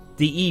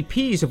 The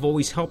EPs have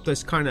always helped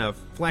us kind of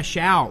flesh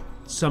out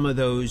some of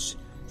those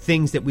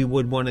things that we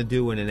would want to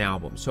do in an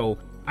album. So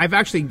I've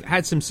actually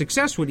had some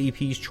success with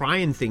EPs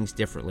trying things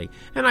differently,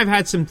 and I've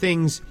had some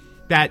things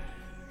that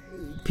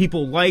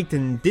people liked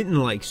and didn't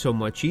like so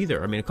much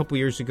either. I mean, a couple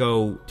years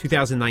ago,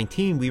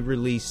 2019, we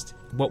released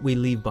What We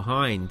Leave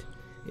Behind.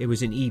 It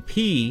was an EP.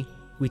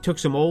 We took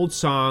some old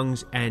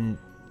songs and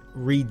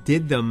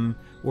redid them,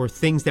 or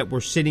things that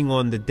were sitting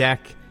on the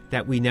deck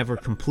that we never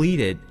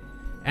completed.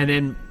 And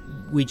then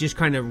we just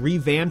kind of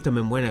revamped them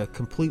and went a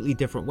completely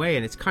different way.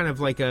 And it's kind of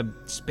like a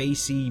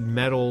spacey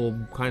metal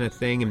kind of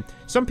thing. And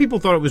some people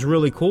thought it was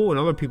really cool, and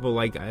other people,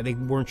 they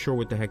weren't sure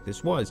what the heck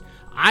this was.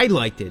 I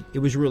liked it. It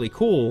was really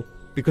cool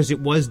because it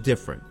was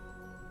different.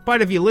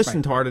 But if you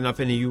listened hard enough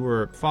and you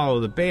were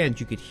follow the band,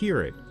 you could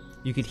hear it.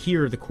 You could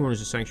hear the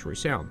Corners of Sanctuary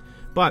sound.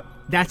 But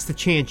that's the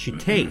chance you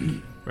take,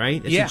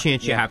 right? It's the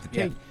chance you have to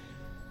take.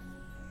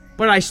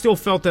 But I still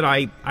felt that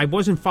I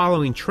wasn't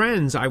following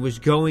trends. I was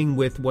going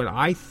with what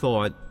I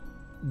thought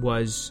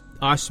was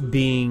us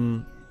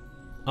being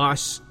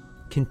us,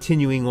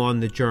 continuing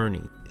on the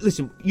journey.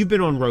 Listen, you've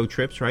been on road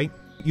trips, right?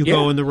 You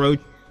go on the road,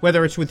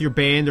 whether it's with your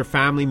band or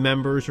family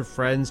members or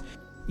friends.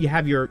 You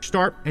have your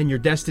start and your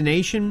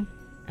destination,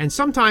 and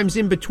sometimes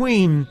in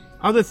between,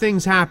 other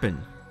things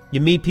happen. You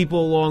meet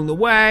people along the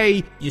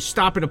way. You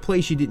stop at a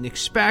place you didn't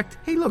expect.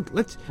 Hey, look,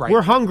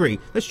 we're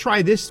hungry. Let's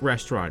try this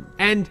restaurant.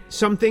 And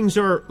some things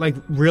are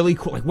really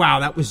cool.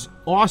 Wow, that was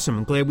awesome.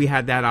 I'm glad we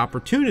had that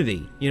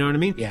opportunity. You know what I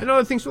mean? Yeah. And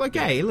other things were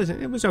hey,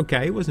 listen, it was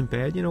okay. It wasn't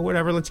bad.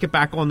 Whatever. Let's get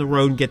back on the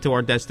road and get to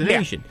our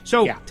destination. Yeah.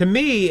 So to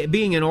me,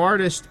 being an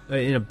artist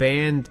in a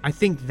band, I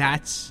think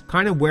that's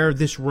kind of where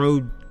this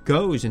road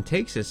goes and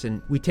takes us.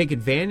 And we take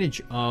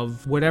advantage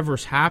of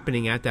whatever's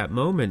happening at that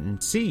moment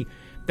and see.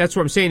 That's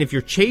what I'm saying. If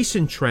you're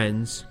chasing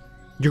trends,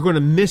 you're going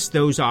to miss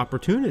those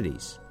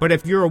opportunities. But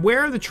if you're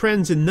aware of the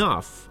trends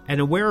enough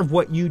and aware of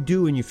what you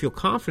do and you feel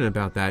confident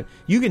about that,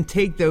 you can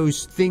take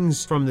those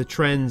things from the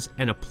trends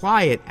and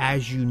apply it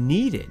as you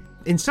need it.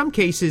 In some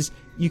cases,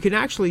 you can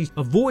actually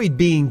avoid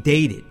being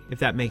dated, if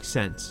that makes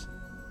sense.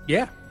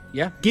 Yeah.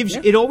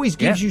 It always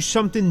gives you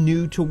something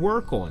new to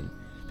work on.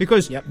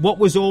 Because what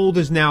was old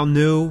is now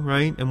new,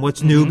 right? And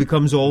what's new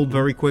becomes old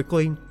very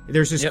quickly.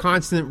 There's this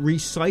constant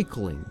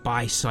recycling,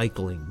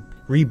 bicycling,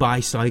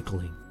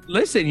 rebicycling.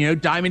 Listen,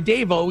 Diamond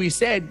Dave always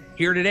said,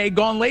 here today,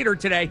 gone later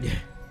today. Yeah.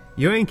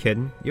 You ain't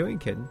kidding.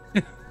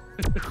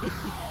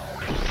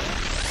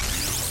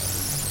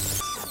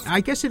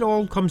 I guess it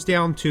all comes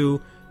down to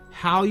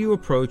how you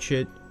approach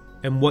it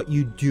and what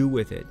you do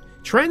with it.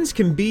 Trends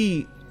can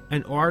be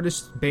an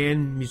artist,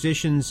 band,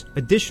 musician's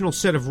additional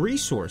set of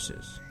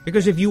resources.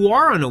 Because if you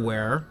are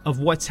unaware of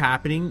what's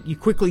happening, you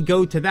quickly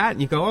go to that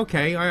and you go,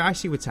 okay, I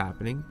see what's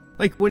happening.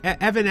 Like when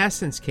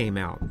Evanescence came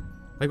out,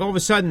 like all of a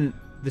sudden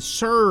the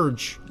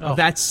surge of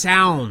that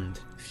sound.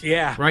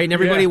 Yeah. Right? And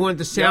everybody wanted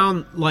to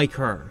sound like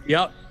her.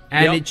 Yep.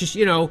 And it just,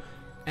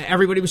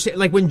 everybody was saying,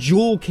 like when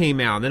Jewel came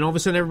out, then all of a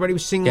sudden everybody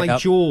was singing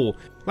like Jewel.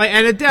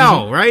 And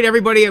Adele, right?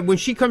 Everybody, when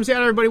she comes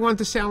out, everybody wanted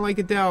to sound like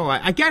Adele.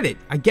 I get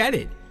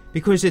it.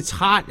 Because it's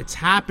hot, it's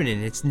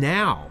happening, it's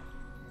now.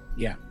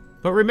 Yeah.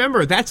 But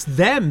remember, that's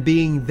them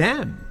being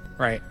them.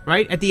 Right.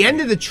 Right? At the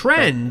end of the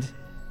trend,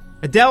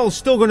 Adele's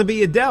still going to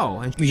be Adele.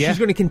 And she's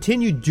going to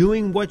continue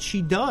doing what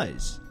she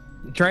does.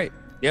 That's right.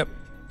 Yep.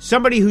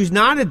 Somebody who's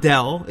not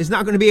Adele is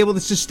not going to be able to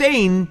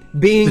sustain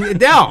being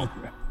Adele.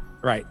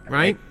 Right?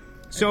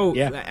 So,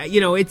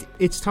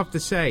 it's tough to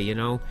say,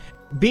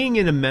 Being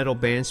in a metal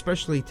band,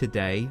 especially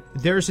today,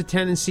 there's a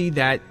tendency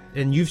that,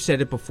 and you've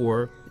said it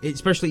before,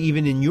 especially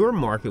even in your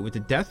market with the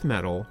death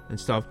metal and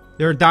stuff,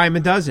 they're a dime a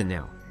dozen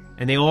now.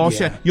 And they all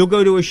sound, you'll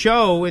go to a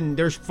show and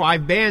there's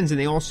 5 bands and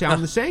they all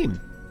sound the same.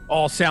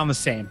 All sound the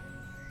same.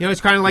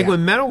 It's kind of like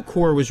when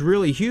metalcore was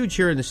really huge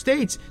here in the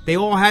States, they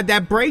all had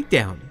that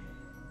breakdown.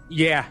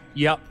 Yeah,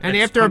 yep. And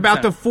after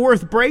about the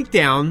 4th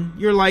breakdown,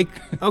 you're like,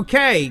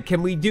 okay,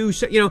 can we do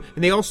so? And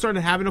they all started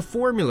having a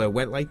formula.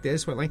 Went like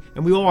this,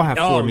 and we all have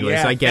formulas.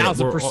 Yeah, I get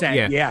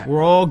 1,000%.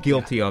 We're all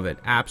guilty of it.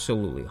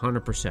 Absolutely,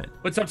 100%.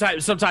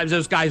 But sometimes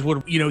those guys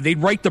would, they'd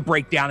write the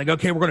breakdown and go,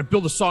 okay, we're going to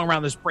build a song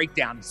around this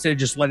breakdown instead of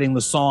just letting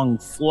the song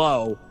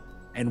flow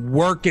and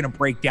work in a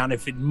breakdown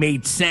if it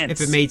made sense.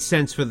 If it made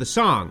sense for the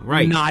song,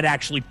 right? Not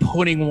actually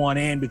putting one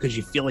in because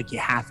you feel like you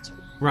have to.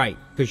 Right,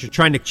 because you're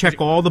trying to check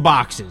all the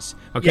boxes.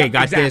 Okay,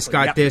 got this,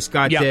 got this,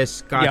 got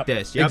this, got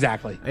this. Yep.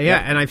 Exactly. Yeah,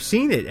 and I've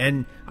seen it,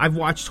 and I've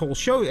watched whole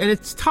shows, and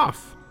it's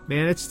tough,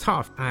 man. It's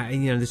tough.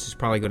 This is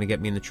probably going to get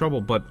me into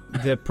trouble, but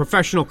the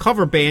professional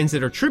cover bands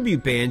that are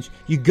tribute bands,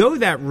 you go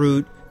that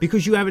route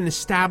because you have an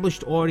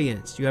established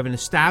audience. You have an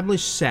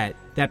established set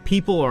that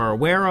people are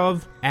aware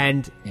of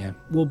and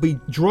will be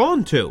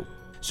drawn to.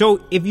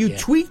 So if you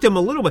tweak them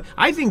a little bit,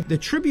 I think the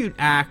tribute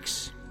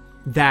acts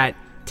that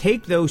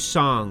take those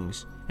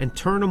songs and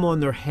turn them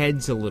on their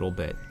heads a little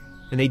bit,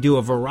 and they do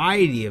a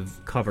variety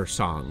of cover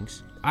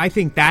songs, I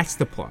think that's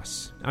the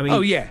plus. I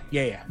mean, yeah.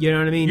 You know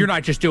what I mean? You're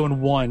not just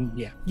doing one,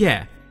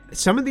 Yeah.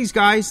 Some of these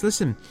guys,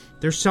 listen,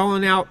 they're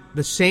selling out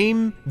the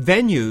same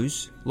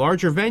venues,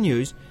 larger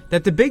venues,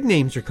 that the big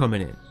names are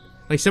coming in.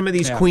 Like some of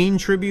these Queen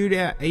tribute,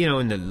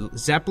 and the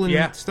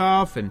Zeppelin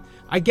stuff, and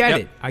I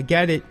get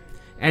it.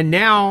 And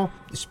now,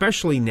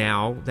 especially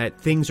now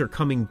that things are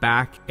coming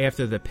back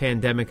after the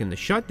pandemic and the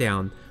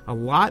shutdown, a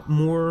lot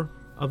more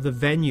of the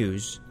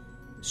venues,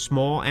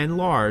 small and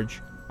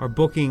large, are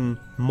booking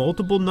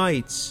multiple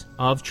nights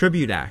of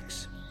tribute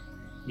acts.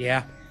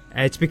 Yeah.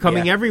 And it's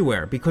becoming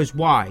everywhere because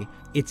why?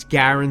 It's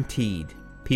guaranteed.